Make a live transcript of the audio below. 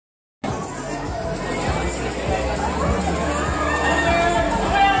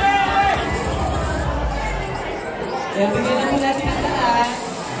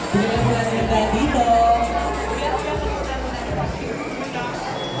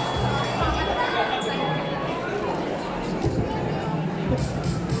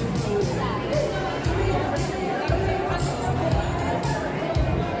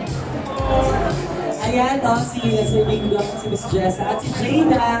Ayan, si Mingo, si Miss Jessa, at si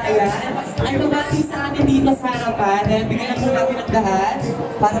Jada, ayan, ay babati sa amin dito sa harapan. Ayan, bigyan po natin ang daan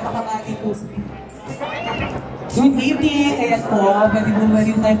para makabati po. Good evening! Ayan po, pwede po ba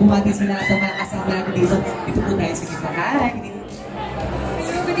rin tayo bumati sa lahat ng mga kasama natin dito. Dito po tayo sa kita. Hi!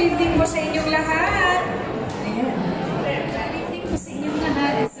 Good evening po sa inyong lahat. Ayan. Good evening po sa inyong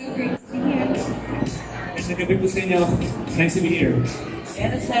lahat. It's so great to be here. Magandang gabi po sa inyo. Nice to be here.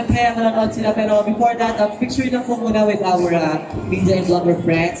 And syempre, manonood sila. Pero before that, picture na po muna with our media and blogger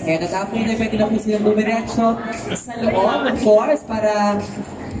friends. And at after na, pwede na po silang dumiretso sa loob, of course, para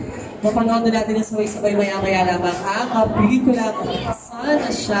mapanood na natin na sabay-sabay maya-maya lamang ang pelikulang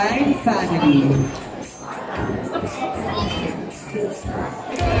Sunshine Family.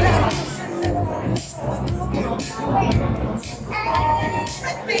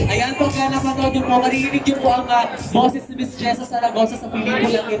 Ayan po, kaya napanood nyo po, marinig nyo po ang boses ni Miss Jessa Zaragoza sa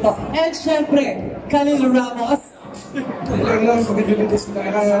pelikulang ito. And syempre, Khalil Ramos. Hello, magandang gabi sa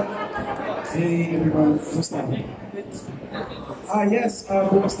lahat. Hey everyone, kumusta? Yes,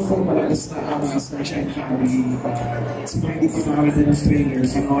 bukas na po malakas na ang Sunshine Family. So kung hindi pa makakita ng trailer,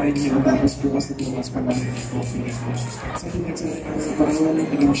 panoorin nyo tapos bukas na bukas panoorin yung opening. So I think that's a parang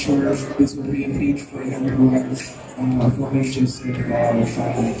and I'm sure this will be a treat for everyone of all ages and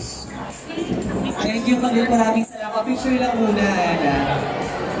families. Thank you, Khalil. Maraming salamat. Picture lang muna.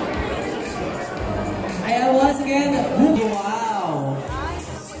 Ayan, once again, wow!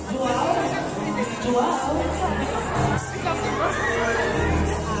 Wow! Wow!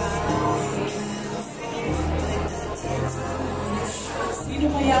 Sino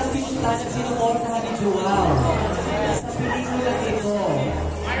kaya ang pinuntahan at sinuportahan ni Joao sa pelikulang ito?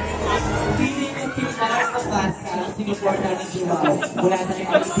 Feeling ng Pilar na basa ang sinuportahan ni Joao. Wala na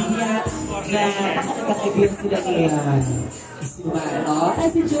kayong idea na nakakaibigan sila niya. Ay,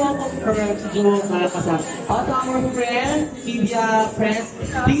 si Joao confirmed, si Joao makakasama. All to our friends, media friends,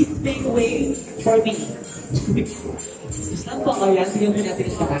 please make way for me. Saan po ako yan? Tingnan mo natin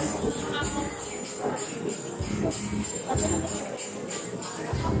ito ka.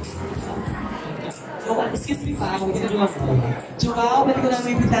 Excuse me pa, hindi na Joao. Joao, pwede ko lang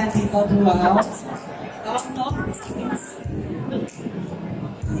may imbitan dito, Joao. Tawag mo?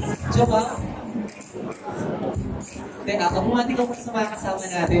 Joao? Teka, kapumati ko sa mga kasama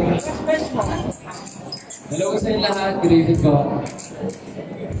natin. First mo. Hello sa inyo lahat, good evening po.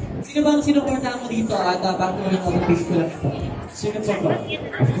 Sino ba ang sinuportahan mo dito at bago mo lang ang pelikula ito? Sino po ba?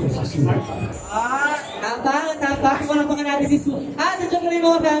 Of course, si Sue. Tama. Kumalang natin si Sue. Nandiyan ka rin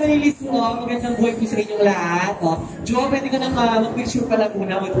mga family list mo. Magandang buhay po sa inyong lahat. Joe, pwede ka nang mag-picture pala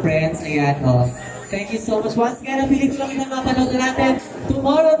muna with friends. Ayan, Thank you so much. Once again, ang pelikula kita mapanood natin.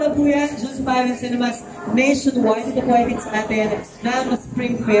 Tomorrow na po yan, June 5 in cinemas nationwide. Ito po ay sa atin ng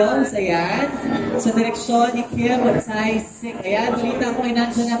Spring Films. Ayan. Sa direksyon ni Kim Saisik. Ayan, balita ko ay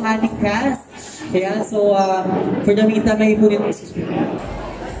nandiyan ang ating cast. Ayan, so for the meantime, may ipunin mo isi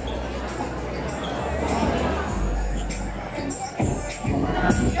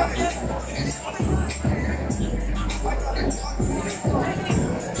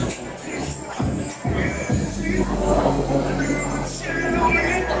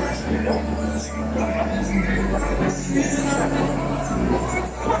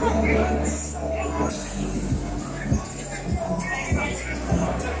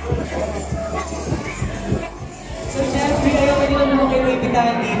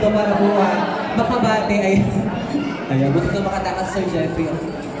dito para buwan, makabate ay buti na makatakas sa Jeffrey.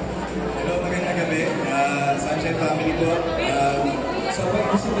 Hello, magandang gabi. Sunshine Family po. So,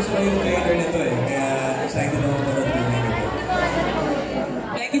 gusto yung trailer nito kaya excited ako po ng trailer.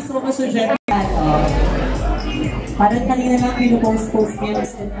 Thank you so much, Sir Jeffrey. Parang kanina lang pinupost-post niya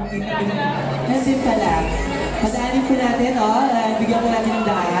nandun pala. Padaanin po natin, bigyan po natin ng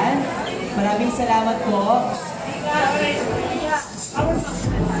daan. Maraming salamat po.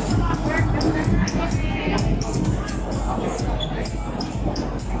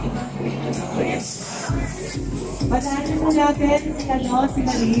 Padaanin po natin si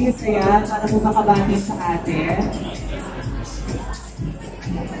Maris, ayan, para po makabati sa atin.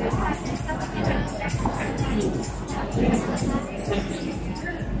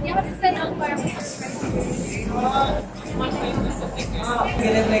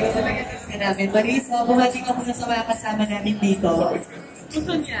 Pinag-play ko talaga sa namin. Maris, bumati ka muna sa mga kasama namin dito.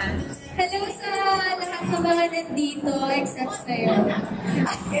 Gusto niya. Hello sa lahat ng mga nandito, except sa'yo.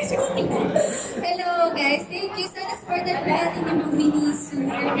 Hello guys, thank you. Sana supportan po natin yung movie ni Sue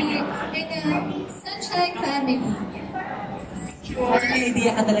and Sunshine Family. May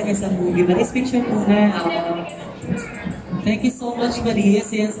idea ka talaga sa movie. Maris, picture muna. Thank you so much, Maria,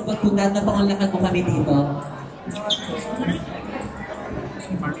 sa pagpunta na pangalakad mo kami dito.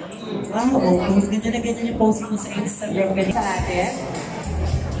 Wow, oh, ganda na ganyan yung posting mo sa Instagram ganyan sa atin.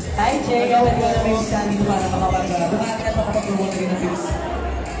 Hi, Jay. Pwede ko na may isa dito para makapag-bumati at makapag-promote rin ng views.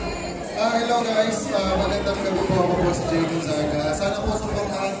 Hello guys, magandang gabi po, ako po si Jay Gonzaga. Sana po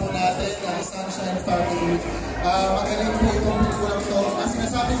supportahan po natin ang Sunshine Family. Magaling po itong pelikulang to.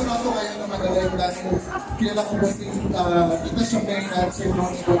 Sinasabi ko na po ngayon na magaling dahil kilala ko po si Tita Siamay at si Ron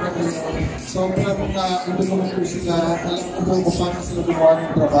Ibogamino. Sobrang indulong po sila. Alam ko po kung paano sila gumawa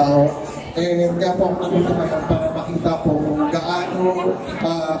ng trabaho. Kaya po ako nandito ngayon para makita po kung gaano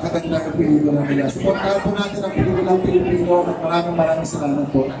kaganda ang pelikula nila. Supportahan po natin ang pelikulang Pilipino at maraming salamat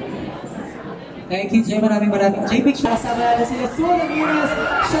po. Thank you, Jay. Maraming. Jay, picture. Kasama natin sila Ramirez,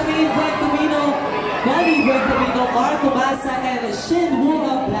 Shameen Buentamino, Bobby Buentamino, Marco Massa, and Shin Woo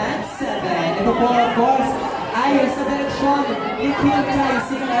of Plan 7. Ito po, of course, ay sa direksyon ni Kim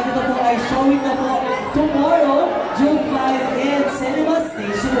Tai-sing. At ito po ay showing na po tomorrow, June 5 in cinemas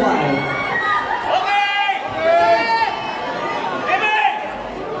nationwide.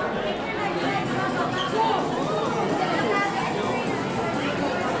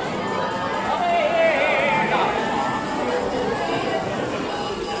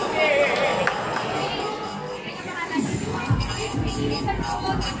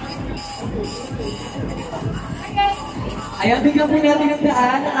 Ayan, bigyan po natin ng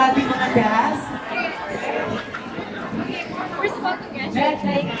daan ang ating mga cast. First of all, congratulations.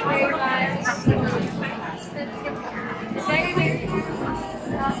 Thank you very much. Very, very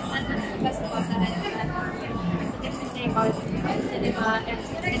best of all na cinema and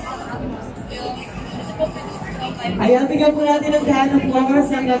Ayan, bigyan po natin ng daan ng flowers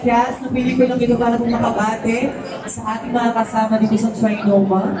ang cast ng pelikulang ito para po makabate sa ating mga kasama dito sa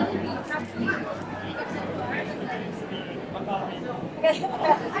Trinoma.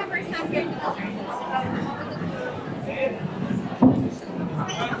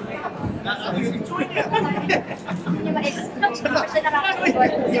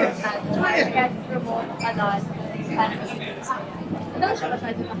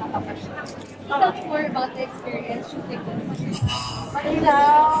 Tell me more about the experience shooting this.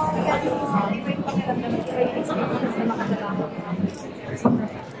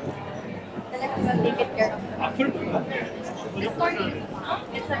 Take it care of them. The story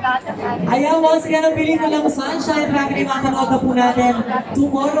it's about the family. Ayan, once again, ang pelikulang Sunshine Family, mapanood na po natin.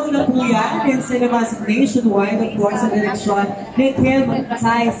 Tomorrow na po yan in cinemas nationwide, of course, sa direksyon ni Kim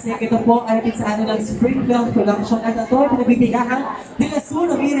Tai-sing. Ito po ay sa ano ng Spring Film Production. At ito ay pinabibigahan nila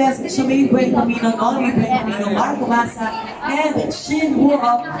Ramirez, Shameen Buentamino, Nolly Buentamino, Marco Massa, and Shin Woo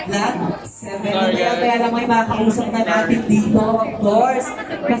of Plan 7. Kaya lang may makakausap na natin dito, of course,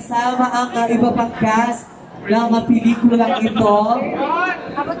 kasama ang iba pang cast ng mga pelikulang ito.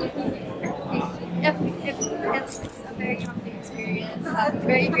 It's a very humbling experience. I'm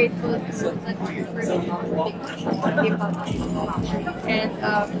very grateful to so that you for and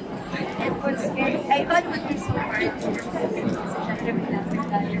it was very, I thought it would be so hard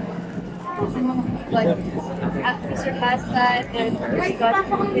but after we surpassed that and we got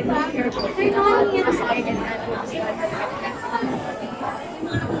to be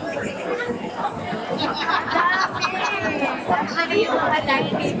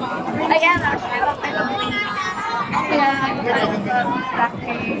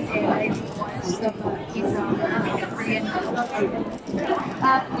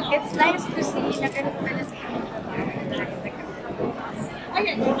it's nice to see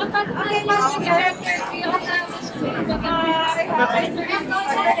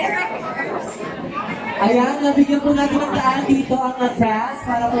Ayan, nabigyan po natin ng daan dito ang cast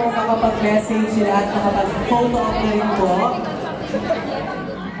para po makapag-message sila at makapag-photo up na rin po.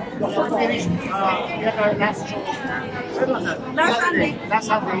 Last Sunday.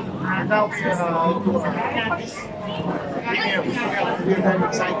 And now we're very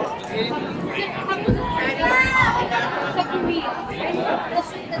excited.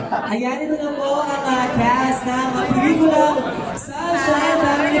 Ayan, ito na po ang cast ng pelikulang Sunshine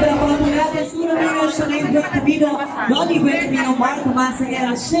Family. Palapakan po natin, Ramirez, Shameen Buentamino, Nolly Buentamino, Marco Massa,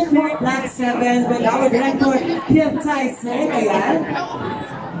 and Shin Woo of Plan 7 with our director, Kim Tai-sing. Ayan.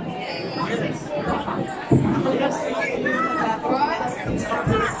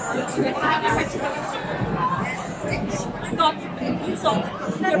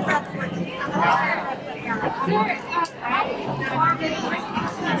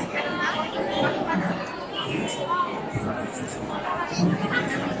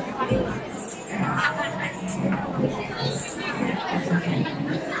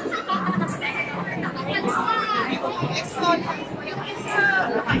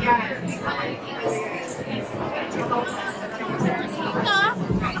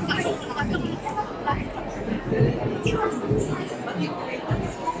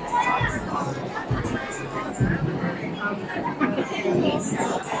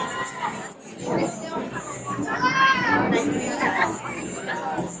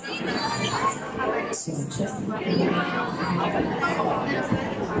 Sunshine.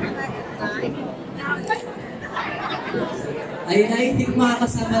 Ayun na, I think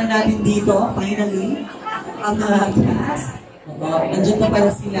makakasama na natin dito, finally, ang mga cast. Nandiyan pa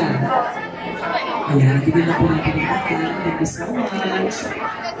pala sila. Ayan, bigyan na po natin yung akin. Thank you so much.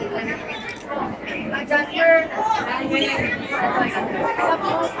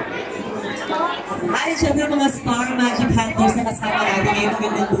 Ay, syempre mga Star Magic Hunters na kasama natin ngayong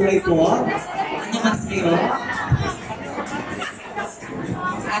magandang buhay po. Ano mas kayo?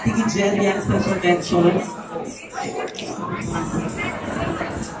 Ating Jen, yan, special mention.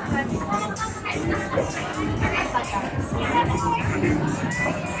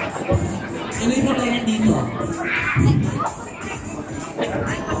 Ano yung problema dito?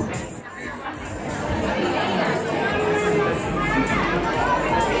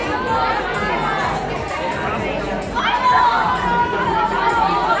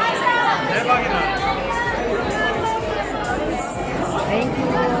 Thank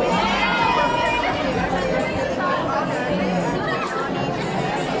you.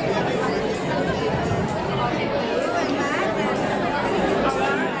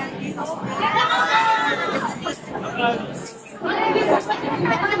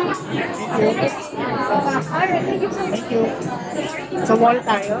 Sa wall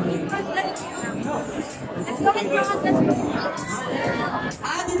tayo.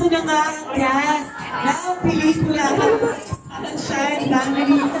 Dito na nga ang cast ng pelikula Sunshine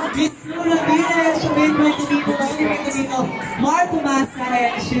Family. Miss Ramirez, Siobhan Bertolino, Ronnie Bertolino, Marco Massa,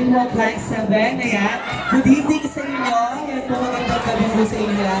 and Shinwa Black 7. Ayan. Good evening sa inyo. Ayan po, magandang gabi po sa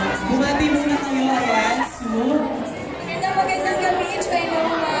inyo. Bumati muna kayo. Ayan, Sue. Magandang gabi, Chino.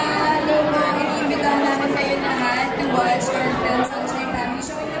 Iniimbitahan namin kayo lahat to watch our film Sunshine Family.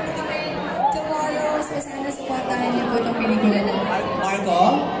 Showing na po kami tomorrow. So sana supportahan niyo po itong pelikula na. Marco?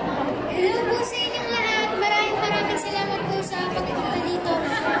 Hello po sa inyong lahat. Maraming salamat po sa pagpunta dito.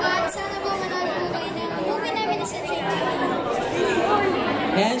 At sana po manood po kayo ng movie namin na Sunshine Family.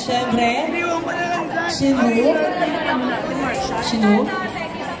 Ayan, syempre. Shinu. Shinu.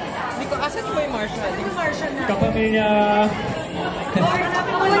 Kapamilya.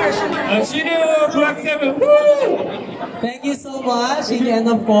 Sino Black 7? Thank you so much. And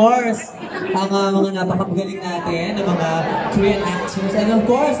of course, ang mga napakagaling natin, ang mga Korean actors. And of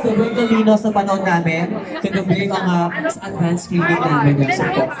course, the Bertolinos na panahon namin, kagabi ang sa advanced screening namin. So,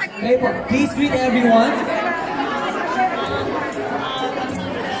 okay po, please greet everyone.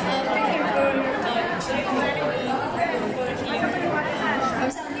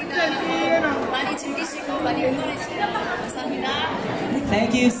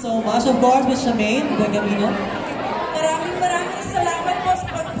 Thank you so much. Of course, Ms. Shamaine Bergamino. Maraming salamat po sa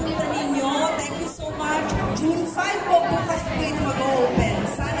pagpunta ninyo. Thank you so much. June 5 po bukas po ito mag-open.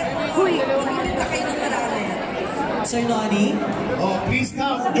 Sana po magkita kayo ng marami. Sir Noni. Please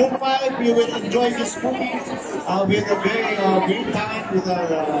come. June 5, you will enjoy this movie. We had a very great time with our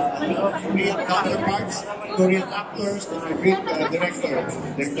Korean counterparts, Korean actors, and our great director,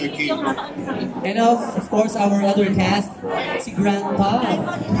 Director Kim. And of course, our other cast, si Grandpa.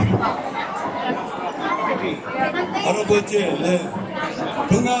 할아버지, 네.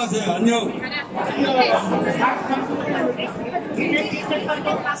 건강하세요. 안녕.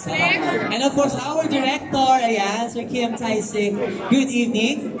 And of course, our director, ayan, Sir Kim Taisik. Good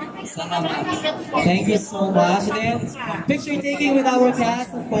evening. Thank you so much. And then, picture taking with our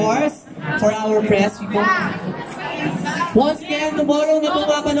cast, of course, for our press people. Once again, tomorrow na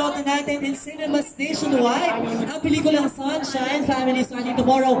pumapanood na natin in cinemas nationwide ang pelikulang Sunshine Family starting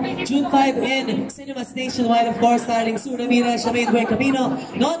tomorrow, June 5 in cinemas nationwide, of course, starring Sue Ramirez, Siobhan Bergamino,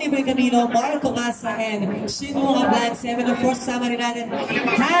 Noni Bergamino, Marco Massa, and Shinwa Black 7. Of course, kasama rin natin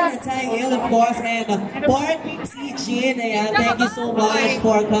Han Tae-il, of course, and Park Si-jin. Ayan, thank you so much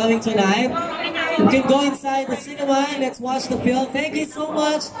for coming tonight. You can go inside the cinema and let's watch the film. Thank you so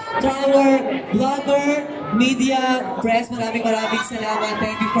much to our blogger, media, press. Maraming salamat.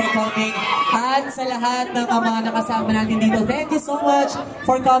 Thank you for coming. At sa lahat ng mga nakasama natin dito, thank you so much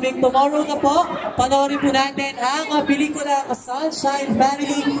for coming. Tomorrow na po, panoorin po natin ang pelikula Sunshine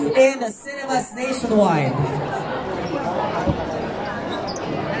Family in cinemas nationwide.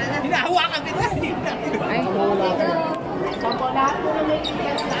 Hinahawakan kita! Ay, wala ka. Lahat mo na may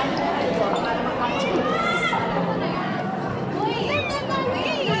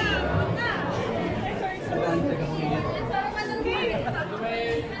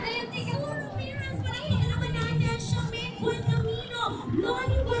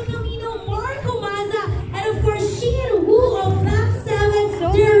Noni Bergamino, Marco Massa, and of course, Shin Woo of Black 7,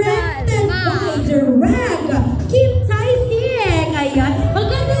 directed by Direct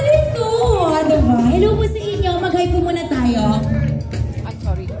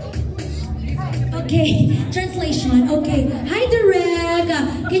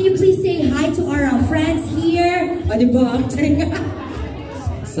friends here. O, di ba?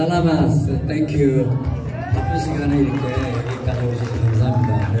 Salamat. Thank you. 바쁜 시간에 이렇게 여기까지 오셔서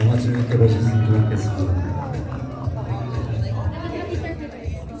감사합니다. 영화 재밌게 보셨으면 좋겠습니다.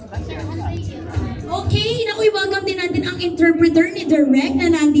 Okay, naku, welcome din natin ang interpreter ni Direk na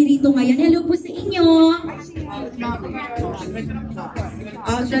nandito ngayon. Hello po sa inyo.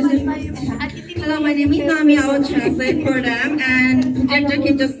 Hello, my name is Nami. I will translate for them. And Ginger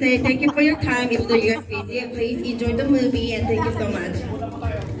can just say thank you for your time. Even though you guys busy, and please enjoy the movie and thank you so much.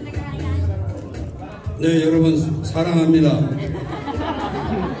 네, 여러분 사랑합니다.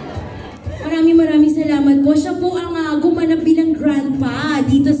 Maraming salamat po. Siya po ang gumanap bilang grandpa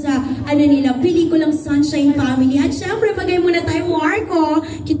dito sa nila, pelikulang Sunshine Family. At syempre, bagay muna tayo, Marco.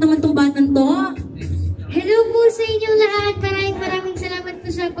 Cute naman tong batang to. Hello po sa inyong lahat. Maraming salamat po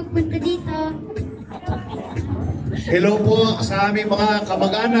sa pagpunta dito. Hello po sa aming mga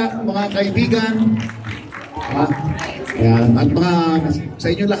kamag-anak, mga kaibigan. At mga sa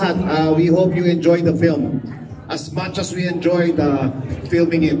inyo lahat, we hope you enjoy the film as much as we enjoyed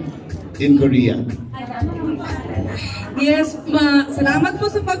filming it in Korea. Yes, salamat po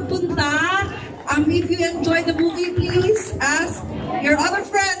sa pagpunta. If you enjoyed the movie, please ask your other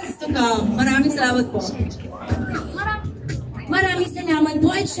friends to come. Maraming salamat po. Maraming salamat po.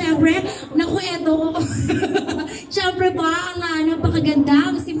 At syempre, naku, eto. Syempre ba, ang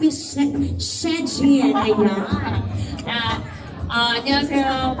napakaganda si Miss Shejin. Ayan.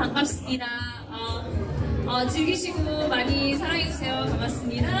 안녕하세요. 반갑습니다. 즐기시고 많이 사랑해주세요.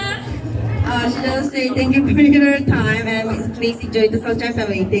 반갑습니다. She just say thank you for your time and please enjoy the Sunshine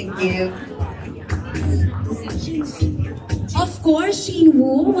Family. Thank you. Of course, Shin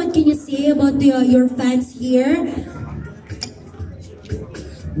Woo, what can you say about your fans here?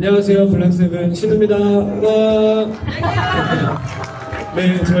 안녕하세요. 블랙세븐 신우입니다.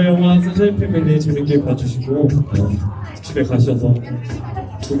 네, 저희 영화 선샤인 패밀리 재밌게 봐주시고 집에 가셔서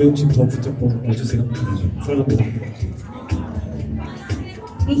 2명씩 더 붙잡고 와주세요. 사랑합니다.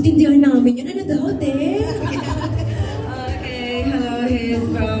 Intindihan namin yun. Ano daw, te? Okay, hello, here's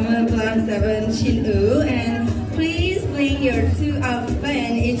from Plan 7 Shin Woo, and please bring your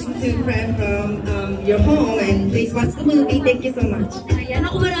each two friends from your home and please watch the movie. Thank you so much. Ayan,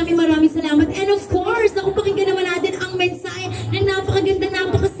 ako maraming salamat. And of course, ako pakinggan naman natin ang mensahe ng napakaganda,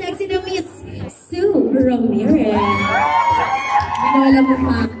 napaka-sexy na Miss Sue Ramirez. Binola mo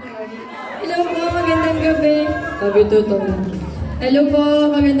pa. Hello po, magandang gabi. Sabi to. Hello po,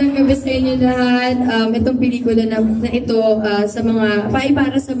 magandang gabi sa inyo lahat. Itong pelikula na ito para sa mga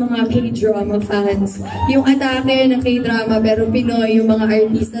K-drama fans. Yung atake ng K-drama pero Pinoy, yung mga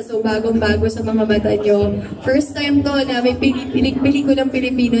artista, so bagong-bago sa mga mata nyo. First time to na may pelikulang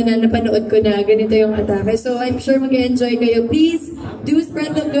Pilipino na napanood ko na ganito yung atake. So I'm sure mag-enjoy kayo. Please do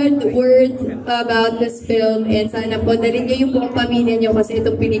spread the good word about this film and sana po dalhin nyo yung buong pamilya nyo kasi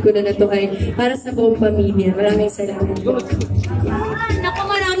itong pelikula na to ay para sa buong pamilya. Maraming salamat. Naku,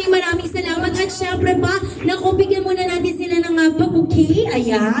 maraming salamat. At syempre pa, naku, bigyan muna natin sila ng pa-bouquet.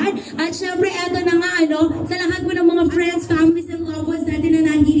 Ayan. At syempre, eto na nga, sa lahat mo ng mga friends, families, and loved ones natin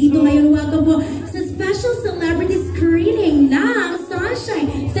na nandito ngayon, welcome po sa special celebrity screening ng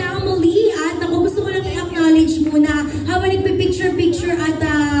Sunshine Family. At naku, gusto ko lang i-acknowledge muna habang nagpipicture-picture at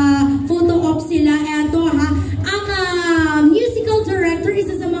photo op sila. Eto ha, ang musical director,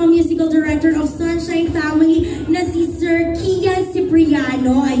 isa sa mga musical director of Sunshine Family na si Sir Kian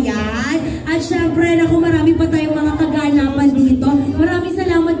Cipriano. Ayan. At syempre, naku, marami pa tayong mga kaganapan dito. Maraming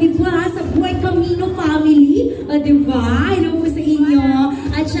salamat din po sa Buhay Camino family. Diba? Hello po sa inyo.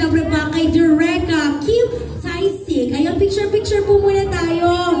 At syempre pa kay Direka Kim Taisik. Ayan, picture po muna tayo.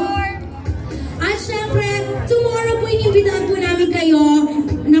 At syempre, tomorrow po inimbitahan po namin kayo.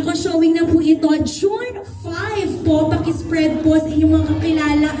 Naku, showing na po ito. June 5 po. Pakispread po sa inyong mga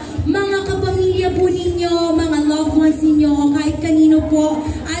kakilala, mga kapamilya po ninyo, mga loved ones ninyo, o kahit kanino po